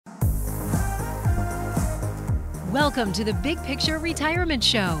Welcome to the Big Picture Retirement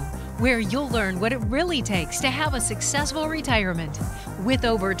Show, where you'll learn what it really takes to have a successful retirement. With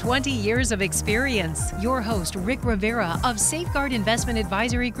over 20 years of experience, your host, Rick Rivera of Safeguard Investment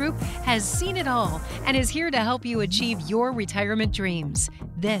Advisory Group, has seen it all and is here to help you achieve your retirement dreams.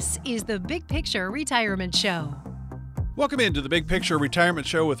 This is the Big Picture Retirement Show. Welcome into the Big Picture Retirement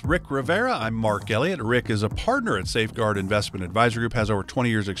Show with Rick Rivera. I'm Mark Elliott. Rick is a partner at Safeguard Investment Advisory Group, has over 20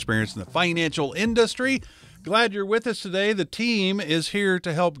 years experience in the financial industry. Glad you're with us today. The team is here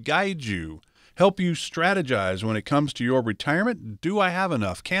to help guide you, help you strategize when it comes to your retirement. Do I have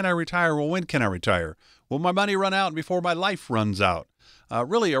enough? Can I retire? Well, when can I retire? Will my money run out before my life runs out?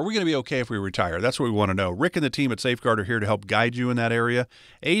 Really, are we going to be okay if we retire? That's what we want to know. Rick and the team at Safeguard are here to help guide you in that area.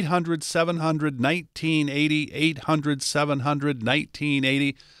 800-700-1980,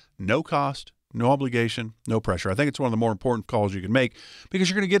 800-700-1980. No cost, no obligation, no pressure. I think it's one of the more important calls you can make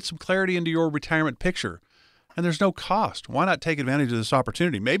because you're going to get some clarity into your retirement picture. And there's no cost. Why not take advantage of this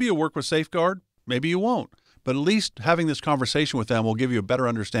opportunity? Maybe you'll work with Safeguard, maybe you won't. But at least having this conversation with them will give you a better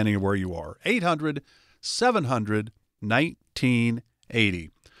understanding of where you are.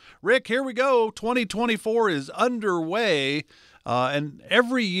 800-700-1980. Rick, here we go. 2024 is underway. And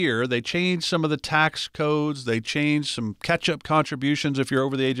every year they change some of the tax codes. They change some catch-up contributions if you're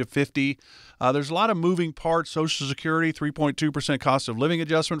over the age of 50. There's a lot of moving parts. Social Security, 3.2% cost of living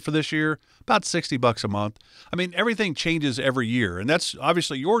adjustment for this year, about $60 a month. I mean, everything changes every year. And that's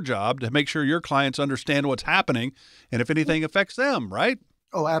obviously your job to make sure your clients understand what's happening and if anything affects them, right?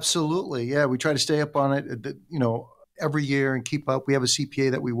 Oh, absolutely. Yeah, we try to stay up on it, every year and keep up. We have a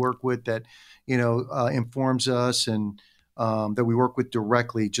CPA that we work with that, informs us and that we work with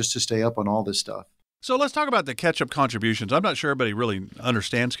directly just to stay up on all this stuff. So let's talk about the catch-up contributions. I'm not sure everybody really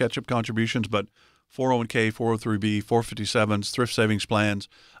understands catch-up contributions, but 401k, 403b, 457s, thrift savings plans,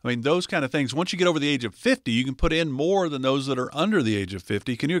 I mean, those kind of things. Once you get over the age of 50, you can put in more than those that are under the age of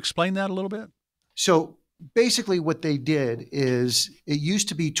 50. Can you explain that a little bit? So basically what they did is it used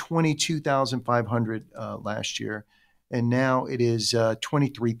to be $22,500 last year, and now it is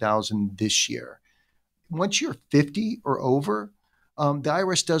 $23,000 this year. Once you're 50 or over, the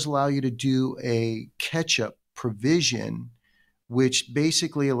IRS does allow you to do a catch-up provision, which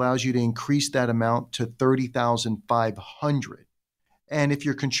basically allows you to increase that amount to $30,500. And if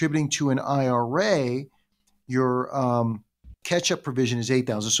you're contributing to an IRA, your catch-up provision is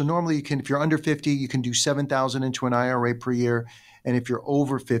 $8,000. So normally you can, if you're under 50, you can do $7,000 into an IRA per year, and if you're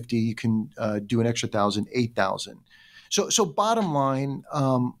over 50, you can do an extra $1,000, $8,000. So bottom line,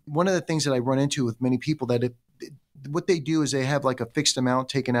 one of the things that I run into with many people that what they do is they have like a fixed amount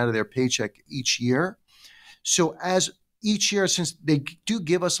taken out of their paycheck each year. So as each year, since they do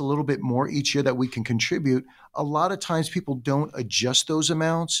give us a little bit more each year that we can contribute, a lot of times people don't adjust those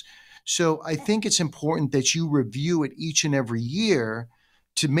amounts. So I think it's important that you review it each and every year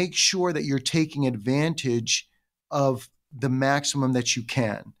to make sure that you're taking advantage of the maximum that you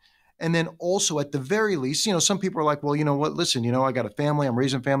can. And then also at the very least, some people are like, well, you know what, listen, I got a family, I'm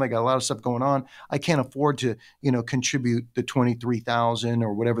raising a family, I got a lot of stuff going on. I can't afford to, contribute the $23,000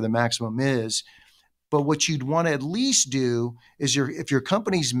 or whatever the maximum is. But what you'd want to at least do is if your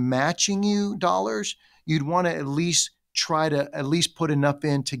company's matching you dollars, you'd want to at least try to at least put enough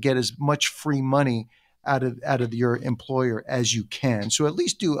in to get as much free money out of your employer as you can. So at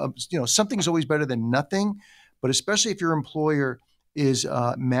least do, something's always better than nothing, but especially if your employer is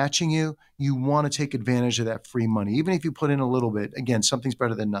matching you, you want to take advantage of that free money. Even if you put in a little bit, again, something's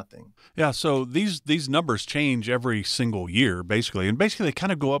better than nothing. Yeah, so these numbers change every single year, basically. And basically, they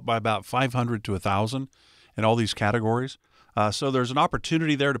kind of go up by about 500 to 1,000 in all these categories. So there's an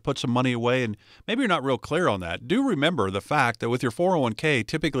opportunity there to put some money away, and maybe you're not real clear on that. Do remember the fact that with your 401k,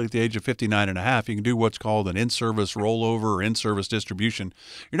 typically at the age of 59 and a half, you can do what's called an in-service rollover or in-service distribution.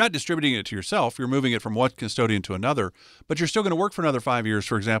 You're not distributing it to yourself. You're moving it from one custodian to another, but you're still going to work for another 5 years,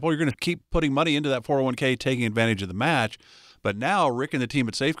 for example. You're going to keep putting money into that 401k, taking advantage of the match. But now Rick and the team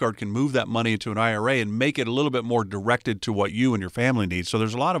at Safeguard can move that money into an IRA and make it a little bit more directed to what you and your family need. So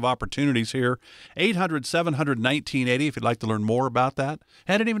there's a lot of opportunities here. 800-700-1980 if you'd like to learn more about that.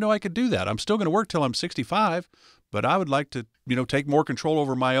 I didn't even know I could do that. I'm still going to work till I'm 65, but I would like to, take more control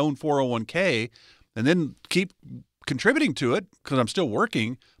over my own 401k and then keep contributing to it because I'm still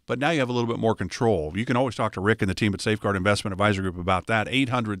working. But now you have a little bit more control. You can always talk to Rick and the team at Safeguard Investment Advisory Group about that.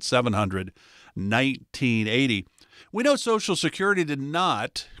 800-700-1980. We know Social Security did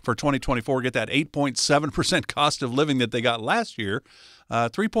not, for 2024, get that 8.7% cost of living that they got last year.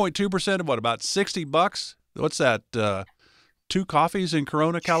 3.2% of about $60? What's that? 2 coffees in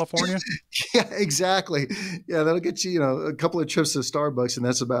Corona, California? Yeah, exactly. Yeah, that'll get you, a couple of trips to Starbucks, and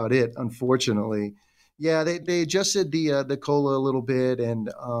that's about it, unfortunately. Yeah, they adjusted the COLA a little bit, and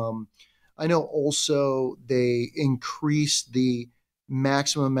I know also they increased the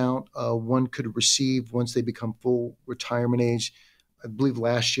maximum amount one could receive once they become full retirement age. I believe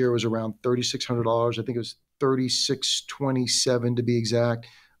last year was around $3,600. I think it was 3627 to be exact.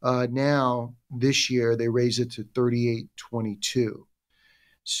 Now this year they raised it to 3822.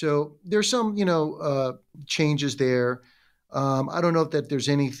 So there's some, changes there. I don't know if that there's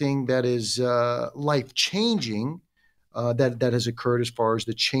anything that is life changing that has occurred as far as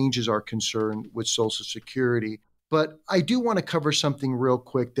the changes are concerned with Social Security. But I do want to cover something real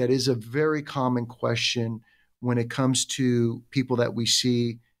quick that is a very common question when it comes to people that we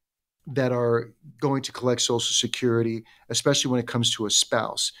see that are going to collect Social Security, especially when it comes to a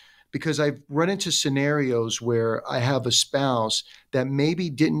spouse. Because I've run into scenarios where I have a spouse that maybe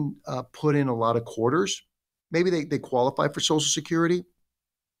didn't put in a lot of quarters. Maybe they qualify for Social Security.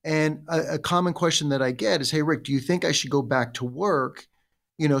 And a common question that I get is, "Hey, Rick, do you think I should go back to work,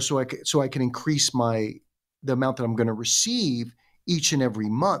 so I can increase the amount that I'm going to receive each and every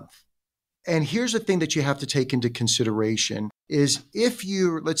month?" And here's the thing that you have to take into consideration is if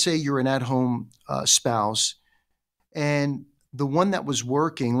let's say you're an at-home spouse, and the one that was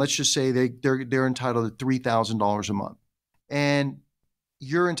working, let's just say they're entitled to $3,000 a month, and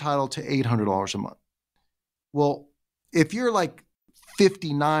you're entitled to $800 a month. Well, if you're like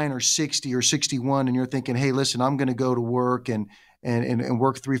 59 or 60 or 61 and you're thinking, "Hey, listen, I'm going to go to work and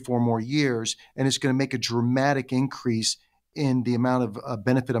work 3-4 more years, and it's going to make a dramatic increase in the amount of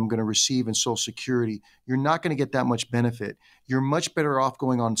benefit I'm going to receive in Social Security," you're not going to get that much benefit. You're much better off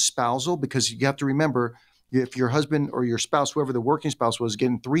going on spousal, because you have to remember, if your husband or your spouse, whoever the working spouse was,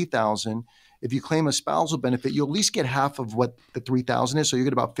 getting $3,000, if you claim a spousal benefit, you'll at least get half of what the $3,000 is. So you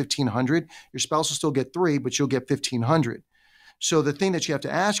get about $1,500. Your spouse will still get $3,000, but you'll get $1,500. So the thing that you have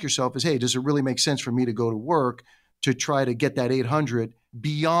to ask yourself is, hey, does it really make sense for me to go to work to try to get that $800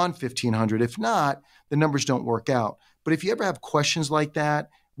 beyond $1,500? If not, the numbers don't work out. But if you ever have questions like that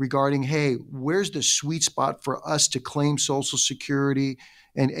regarding, hey, where's the sweet spot for us to claim Social Security,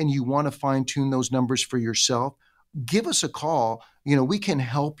 and you want to fine tune those numbers for yourself, give us a call. We can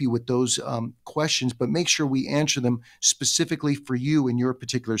help you with those questions, but make sure we answer them specifically for you in your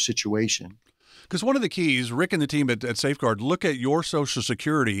particular situation. Because one of the keys, Rick and the team at Safeguard look at your Social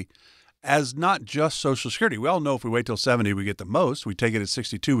Security as not just Social Security. We all know if we wait till 70, we get the most. We take it at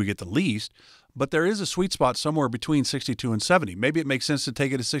 62, we get the least. But there is a sweet spot somewhere between 62 and 70. Maybe it makes sense to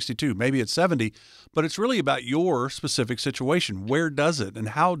take it at 62, maybe at 70, but it's really about your specific situation. Where does it and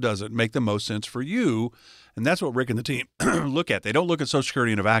how does it make the most sense for you? And that's what Rick and the team look at. They don't look at Social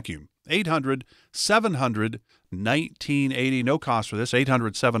Security in a vacuum. 800-700-1980. No cost for this.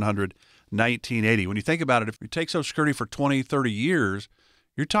 800-700-1980. When you think about it, if you take Social Security for 20, 30 years,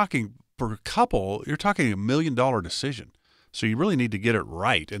 you're talking for a couple, you're talking $1 million decision. So you really need to get it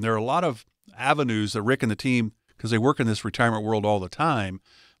right. And there are a lot of avenues that Rick and the team, because they work in this retirement world all the time,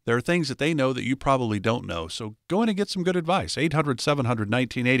 there are things that they know that you probably don't know. So go in and get some good advice.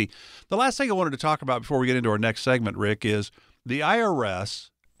 800-700-1980. The last thing I wanted to talk about before we get into our next segment, Rick, is the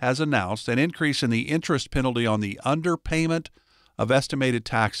IRS has announced an increase in the interest penalty on the underpayment of estimated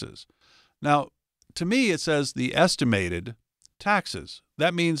taxes. Now, to me, it says the estimated taxes.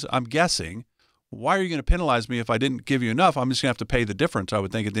 That means, I'm guessing, why are you going to penalize me if I didn't give you enough? I'm just going to have to pay the difference, I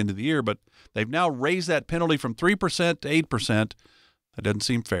would think, at the end of the year. But they've now raised that penalty from 3% to 8%. That doesn't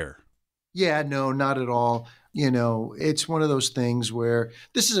seem fair. Yeah, no, not at all. It's one of those things where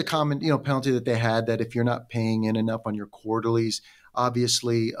this is a common, penalty that they had, that if you're not paying in enough on your quarterlies,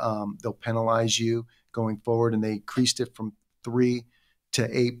 obviously they'll penalize you going forward. And they increased it from 3 to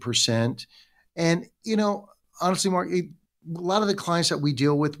 8%. And, honestly, Mark, a lot of the clients that we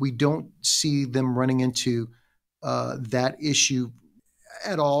deal with, we don't see them running into that issue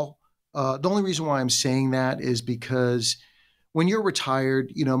at all. The only reason why I'm saying that is because when you're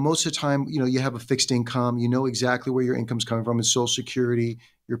retired, most of the time, you have a fixed income, exactly where your income's coming from, is Social Security,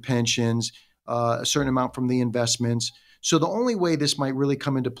 your pensions, a certain amount from the investments. So the only way this might really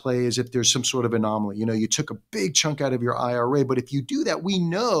come into play is if there's some sort of anomaly. You took a big chunk out of your IRA, but if you do that, we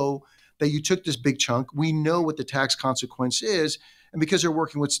know that you took this big chunk. We know what the tax consequence is. And because they're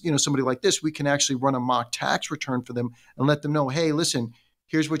working with, somebody like this, we can actually run a mock tax return for them and let them know, hey, listen,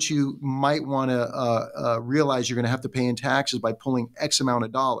 here's what you might want to realize you're going to have to pay in taxes by pulling X amount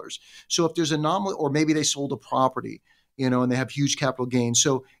of dollars. So if there's an anomaly, or maybe they sold a property, and they have huge capital gains.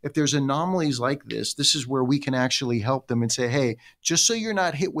 So if there's anomalies like this, this is where we can actually help them and say, hey, just so you're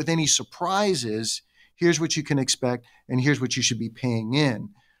not hit with any surprises, here's what you can expect, and here's what you should be paying in.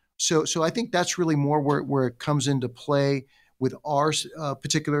 So I think that's really more where it comes into play with our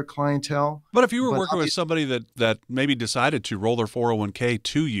particular clientele. But if you were But working with somebody that maybe decided to roll their 401k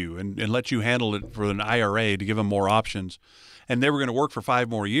to you and let you handle it for an IRA to give them more options, and they were going to work for 5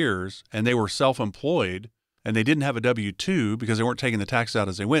 more years, and they were self-employed, and they didn't have a W-2 because they weren't taking the taxes out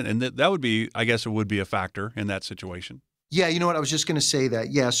as they went, and that would be, I guess it would be a factor in that situation. Yeah, you know what? I was just going to say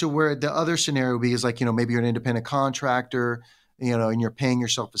that. Yeah, so where the other scenario would be is like, maybe you're an independent contractor, and you're paying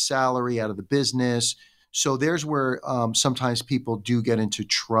yourself a salary out of the business. So there's where sometimes people do get into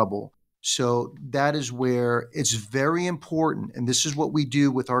trouble. So that is where it's very important. And this is what we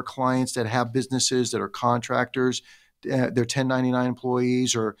do with our clients that have businesses that are contractors, they're 1099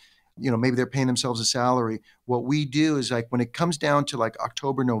 employees, or maybe they're paying themselves a salary. What we do is like when it comes down to like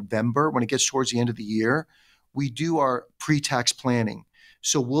October, November, when it gets towards the end of the year, we do our pre-tax planning.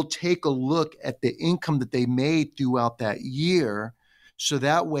 So we'll take a look at the income that they made throughout that year. So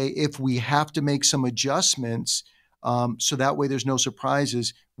that way, if we have to make some adjustments, so that way there's no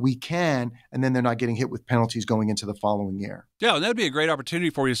surprises, we can, and then they're not getting hit with penalties going into the following year. Yeah, and that'd be a great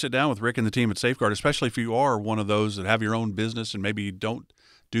opportunity for you to sit down with Rick and the team at Safeguard, especially if you are one of those that have your own business and maybe you don't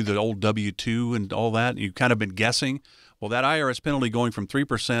do the old W-2 and all that, and you've kind of been guessing. Well, that IRS penalty going from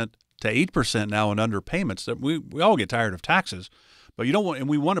 3% to 8% now in underpayments, that we all get tired of taxes. But you don't want, and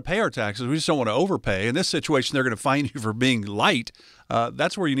we want to pay our taxes. We just don't want to overpay. In this situation, they're going to fine you for being light.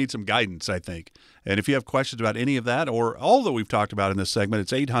 That's where you need some guidance, I think. And if you have questions about any of that or all that we've talked about in this segment,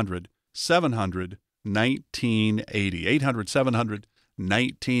 it's 800-700-1980.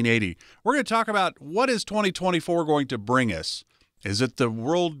 800-700-1980. We're going to talk about what is 2024 going to bring us. Is it the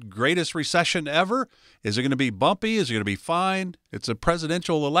world's greatest recession ever? Is it going to be bumpy? Is it going to be fine? It's a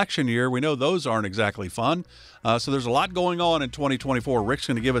presidential election year. We know those aren't exactly fun. So there's a lot going on in 2024. Rick's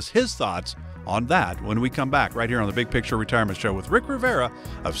going to give us his thoughts on that when we come back right here on the Big Picture Retirement Show with Rick Rivera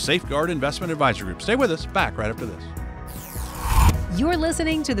of Safeguard Investment Advisory Group. Stay with us. Back right after this. You're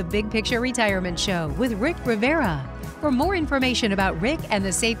listening to the Big Picture Retirement Show with Rick Rivera. For more information about Rick and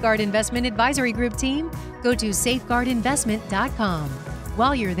the Safeguard Investment Advisory Group team, go to safeguardinvestment.com.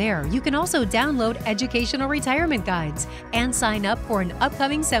 While you're there, you can also download educational retirement guides and sign up for an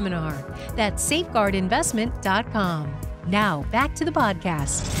upcoming seminar. That's safeguardinvestment.com. Now, back to the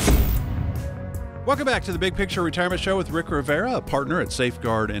podcast. Welcome back to the Big Picture Retirement Show with Rick Rivera, a partner at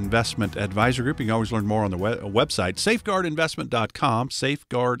Safeguard Investment Advisory Group. You can always learn more on the website, safeguardinvestment.com,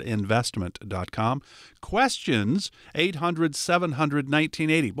 safeguardinvestment.com. Questions,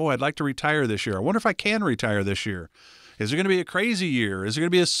 800-700-1980. Boy, I'd like to retire this year. I wonder if I can retire this year. Is it going to be a crazy year? Is it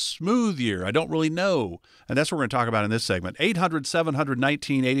going to be a smooth year? I don't really know. And that's what we're going to talk about in this segment.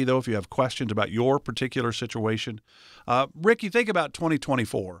 800-700-1980, though, if you have questions about your particular situation. Rick, you think about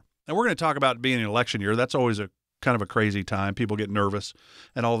 2024. And we're going to talk about being an election year. That's always a kind of a crazy time. People get nervous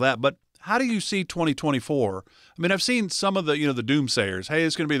and all that. But how do you see 2024? I mean, I've seen some of the, the doomsayers. Hey,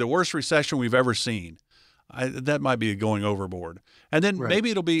 it's going to be the worst recession we've ever seen. That might be going overboard. And then maybe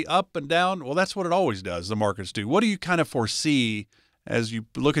it'll be up and down. Well, that's what it always does. The markets do. What do you kind of foresee as you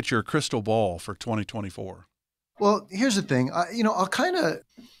look at your crystal ball for 2024? Well, here's the thing. I'll kind of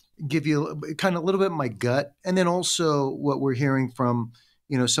give you a little bit of my gut, and then also what we're hearing from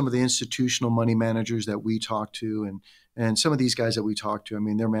some of the institutional money managers that we talk to, and some of these guys that we talk to. I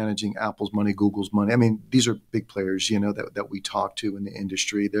mean, they're managing Apple's money, Google's money. I mean, these are big players, that we talk to in the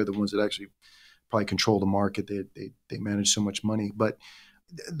industry. They're the ones that actually probably control the market. They manage so much money. But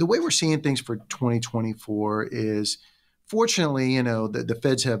the way we're seeing things for 2024 is, fortunately, the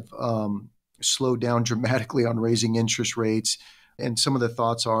Feds have slowed down dramatically on raising interest rates. And some of the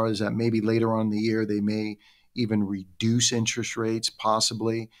thoughts is that maybe later on in the year, they may even reduce interest rates,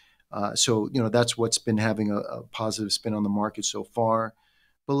 possibly. So that's what's been having a positive spin on the market so far.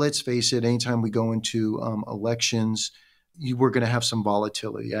 But let's face it, anytime we go into elections, we're going to have some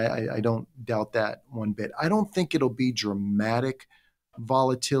volatility. I don't doubt that one bit. I don't think it'll be dramatic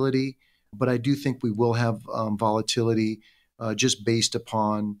volatility, but I do think we will have volatility just based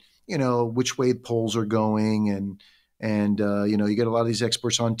upon, which way polls are going. And you get a lot of these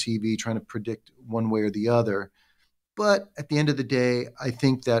experts on TV trying to predict one way or the other. But at the end of the day, I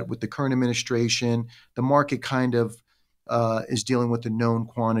think that with the current administration, the market kind of is dealing with a known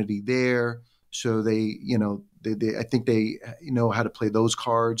quantity there. So I think they know how to play those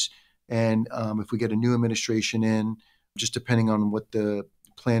cards. And if we get a new administration in, just depending on what the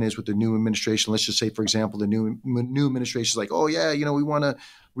plan is with the new administration, let's just say, for example, the new administration is like, oh yeah, we want to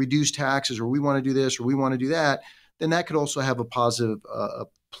reduce taxes, or we want to do this, or we want to do that, then that could also have a positive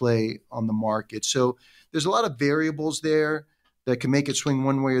play on the market. So there's a lot of variables there that can make it swing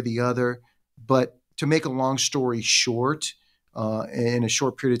one way or the other. But to make a long story short, in a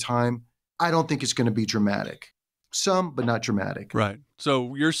short period of time, I don't think it's going to be dramatic. Some, but not dramatic. Right.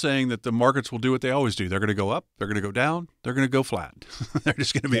 So you're saying that the markets will do what they always do. They're going to go up. They're going to go down. They're going to go flat. They're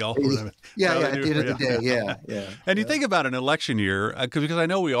just going to be all over them. Yeah. At the end of the day. Yeah. And you think about an election year, because I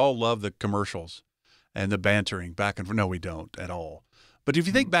know we all love the commercials and the bantering back and forth. No, we don't at all. But if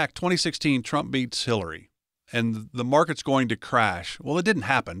you think back, 2016, Trump beats Hillary and the market's going to crash. Well, it didn't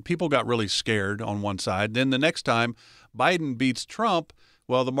happen. People got really scared on one side. Then the next time Biden beats Trump,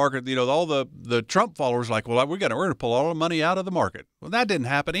 well, the market, all the Trump followers are like, well, we're going to pull all the money out of the market. Well, that didn't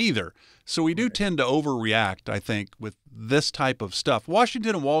happen either. So we do tend to overreact, I think, with this type of stuff.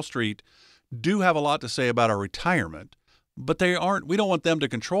 Washington and Wall Street do have a lot to say about our retirement, but we don't want them to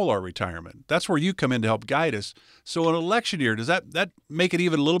control our retirement. That's where you come in to help guide us. So an election year, does that make it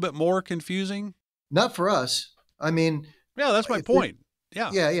even a little bit more confusing? Not for us. I mean, yeah, that's my point.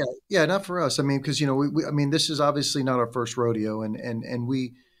 Yeah. Not for us. I mean, because this is obviously not our first rodeo, and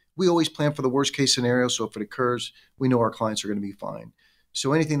we always plan for the worst case scenario. So if it occurs, we know our clients are going to be fine.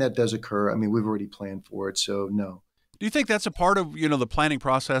 So anything that does occur, I mean, we've already planned for it. So no. Do you think that's a part of the planning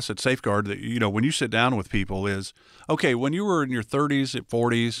process at Safeguard that when you sit down with people is okay? When you were in your 30s,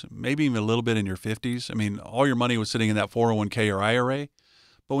 40s, maybe even a little bit in your 50s, I mean, all your money was sitting in that 401k or IRA.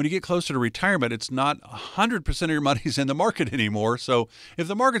 But when you get closer to retirement, it's not 100% of your money's in the market anymore. So if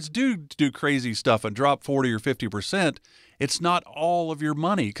the markets do crazy stuff and drop 40 or 50%, it's not all of your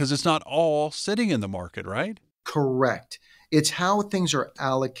money because it's not all sitting in the market, right? Correct. It's how things are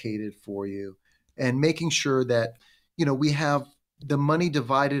allocated for you and making sure that, we have the money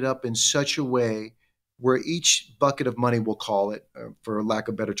divided up in such a way where each bucket of money, we'll call it, for lack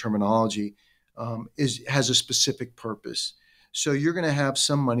of better terminology, has a specific purpose. So you're going to have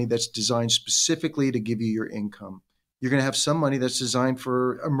some money that's designed specifically to give you your income. You're going to have some money that's designed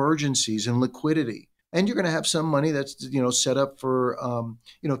for emergencies and liquidity. And you're going to have some money that's, set up for,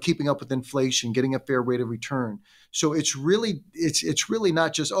 keeping up with inflation, getting a fair rate of return. So it's really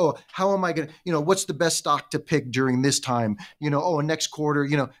not just, how am I going to, what's the best stock to pick during this time? Next quarter,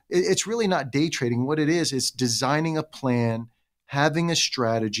 it's really not day trading. What it is designing a plan, having a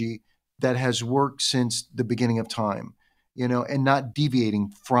strategy that has worked since the beginning of time. And not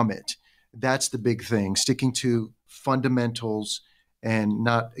deviating from it. That's the big thing, sticking to fundamentals and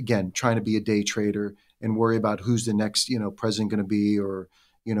not, again, trying to be a day trader and worry about who's the next, president going to be or,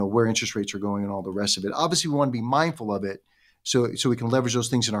 where interest rates are going and all the rest of it. Obviously, we want to be mindful of it so we can leverage those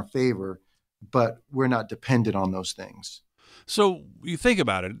things in our favor, but we're not dependent on those things. So you think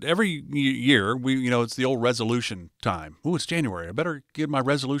about it, every year, it's the old resolution time. Oh, it's January. I better get my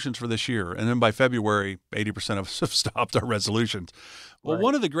resolutions for this year. And then by February, 80% of us have stopped our resolutions. Well,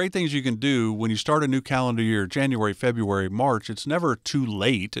 One of the great things you can do when you start a new calendar year, January, February, March, it's never too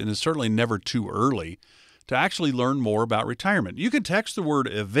late and it's certainly never too early to actually learn more about retirement. You can text the word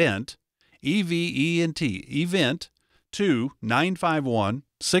event, EVENT, event, to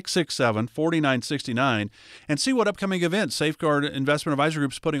 951-667-4969 and see what upcoming events Safeguard Investment Advisory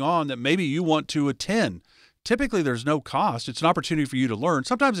Group is putting on that maybe you want to attend. Typically, there's no cost. It's an opportunity for you to learn.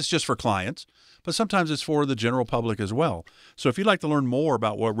 Sometimes it's just for clients, but sometimes it's for the general public as well. So if you'd like to learn more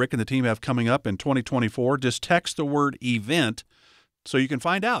about what Rick and the team have coming up in 2024, just text the word event so you can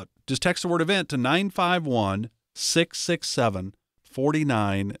find out. Just text the word event to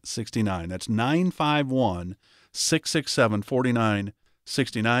 951-667-4969. That's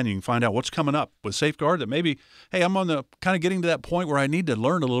 951-667-4969. You can find out what's coming up with Safeguard that maybe, hey, I'm on the kind of getting to that point where I need to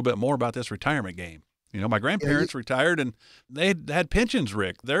learn a little bit more about this retirement game. My grandparents retired and they had pensions,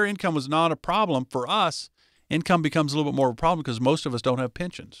 Rick. Their income was not a problem. For us, income becomes a little bit more of a problem because most of us don't have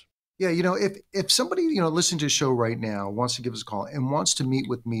pensions. Yeah, if somebody, listening to the show right now wants to give us a call and wants to meet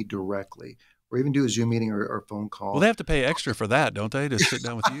with me directly or even do a Zoom meeting or phone call. Well, they have to pay extra for that, don't they, to sit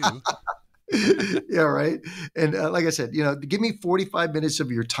down with you? Yeah, right. And like I said, give me 45 minutes of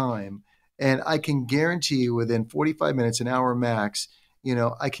your time and I can guarantee you within 45 minutes, an hour max,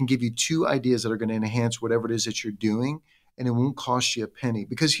 I can give you 2 ideas that are going to enhance whatever it is that you're doing and it won't cost you a penny.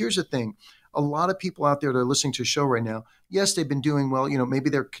 Because here's the thing. A lot of people out there that are listening to a show right now, yes, they've been doing well. Maybe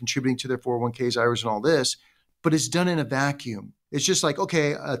they're contributing to their 401ks, IRAs, and all this, but it's done in a vacuum. It's just like,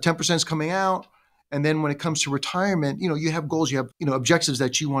 okay, 10% is coming out. And then when it comes to retirement, you have goals, you have, objectives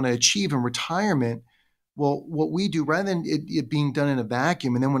that you want to achieve in retirement. Well, what we do, rather than it being done in a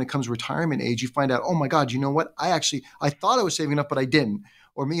vacuum, and then when it comes to retirement age, you find out, oh my God, you know what? I thought I was saving enough, but I didn't.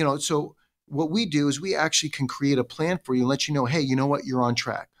 Or, so what we do is we actually can create a plan for you and let you know, hey, you know what? You're on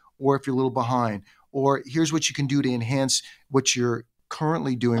track. Or if you're a little behind, or here's what you can do to enhance what you're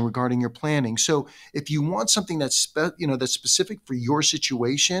currently doing regarding your planning. So if you want something that's that's specific for your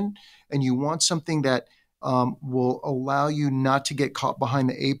situation, and you want something that will allow you not to get caught behind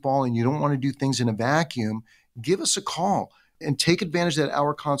the 8 ball, and you don't want to do things in a vacuum, give us a call and take advantage of that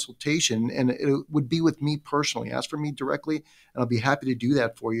hour consultation. And it would be with me personally. Ask for me directly, and I'll be happy to do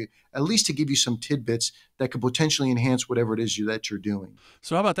that for you, at least to give you some tidbits that could potentially enhance whatever it is that you're doing.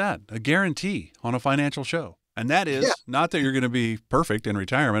 So how about that? A guarantee on a financial show. And that is not that you're going to be perfect in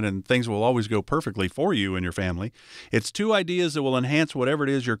retirement and things will always go perfectly for you and your family. It's 2 ideas that will enhance whatever it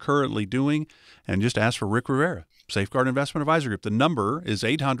is you're currently doing. And just ask for Rick Rivera, Safeguard Investment Advisory Group. The number is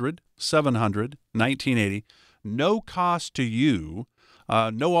 800-700-1980. No cost to you,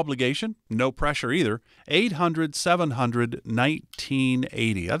 no obligation, no pressure either.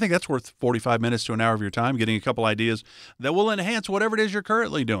 800-700-1980. I think that's worth 45 minutes to an hour of your time, getting a couple ideas that will enhance whatever it is you're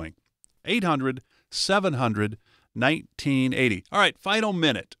currently doing. 800-700-1980. All right, final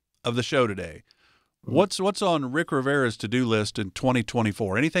minute of the show today. What's on Rick Rivera's to-do list in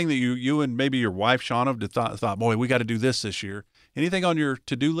 2024? Anything that you and maybe your wife, Shauna, thought, boy, we got to do this year. Anything on your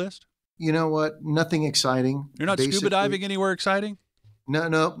to-do list? You know what? Nothing exciting. You're not scuba diving anywhere exciting?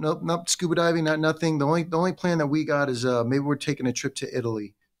 No. Scuba diving, nothing. The only plan that we got is maybe we're taking a trip to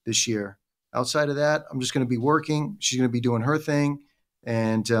Italy this year. Outside of that, I'm just going to be working. She's going to be doing her thing,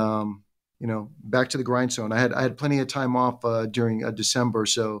 and back to the grindstone. I had plenty of time off during December,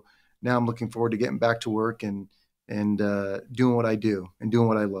 so now I'm looking forward to getting back to work and doing what I do and doing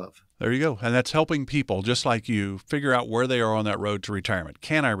what I love. There you go. And that's helping people just like you figure out where they are on that road to retirement.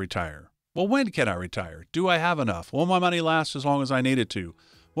 Can I retire? Well, when can I retire? Do I have enough? Will my money last as long as I need it to?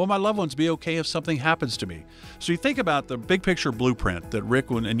 Will my loved ones be okay if something happens to me? So you think about the big picture blueprint that Rick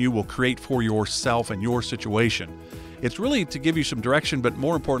and you will create for yourself and your situation. It's really to give you some direction, but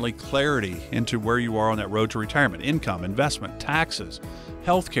more importantly, clarity into where you are on that road to retirement. Income, investment, taxes,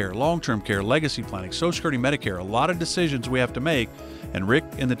 healthcare, long-term care, legacy planning, Social Security, Medicare, a lot of decisions we have to make. And Rick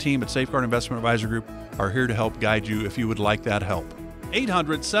and the team at Safeguard Investment Advisory Group are here to help guide you if you would like that help.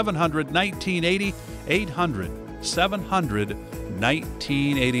 800-700-1980,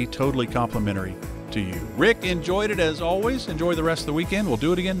 800-700-1980, totally complimentary to you. Rick, enjoyed it as always. Enjoy the rest of the weekend. We'll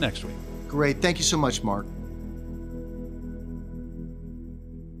do it again next week. Great. Thank you so much, Mark.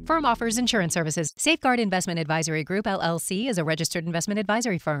 Firm offers insurance services. Safeguard Investment Advisory Group, LLC is a registered investment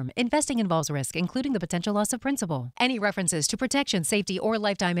advisory firm. Investing involves risk, including the potential loss of principal. Any references to protection, safety, or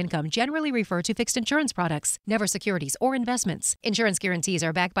lifetime income generally refer to fixed insurance products, never securities or investments. Insurance guarantees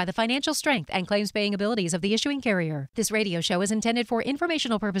are backed by the financial strength and claims-paying abilities of the issuing carrier. This radio show is intended for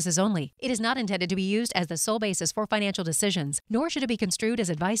informational purposes only. It is not intended to be used as the sole basis for financial decisions, nor should it be construed as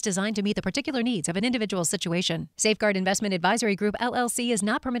advice designed to meet the particular needs of an individual situation. Safeguard Investment Advisory Group, LLC is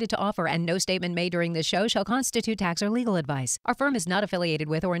not permitted to offer, and no statement made during this show shall constitute tax or legal advice. Our firm is not affiliated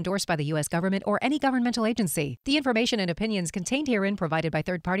with or endorsed by the U.S. government or any governmental agency. The information and opinions contained herein provided by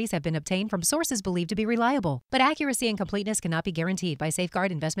third parties have been obtained from sources believed to be reliable, but accuracy and completeness cannot be guaranteed by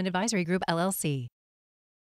Safeguard Investment Advisory Group, LLC.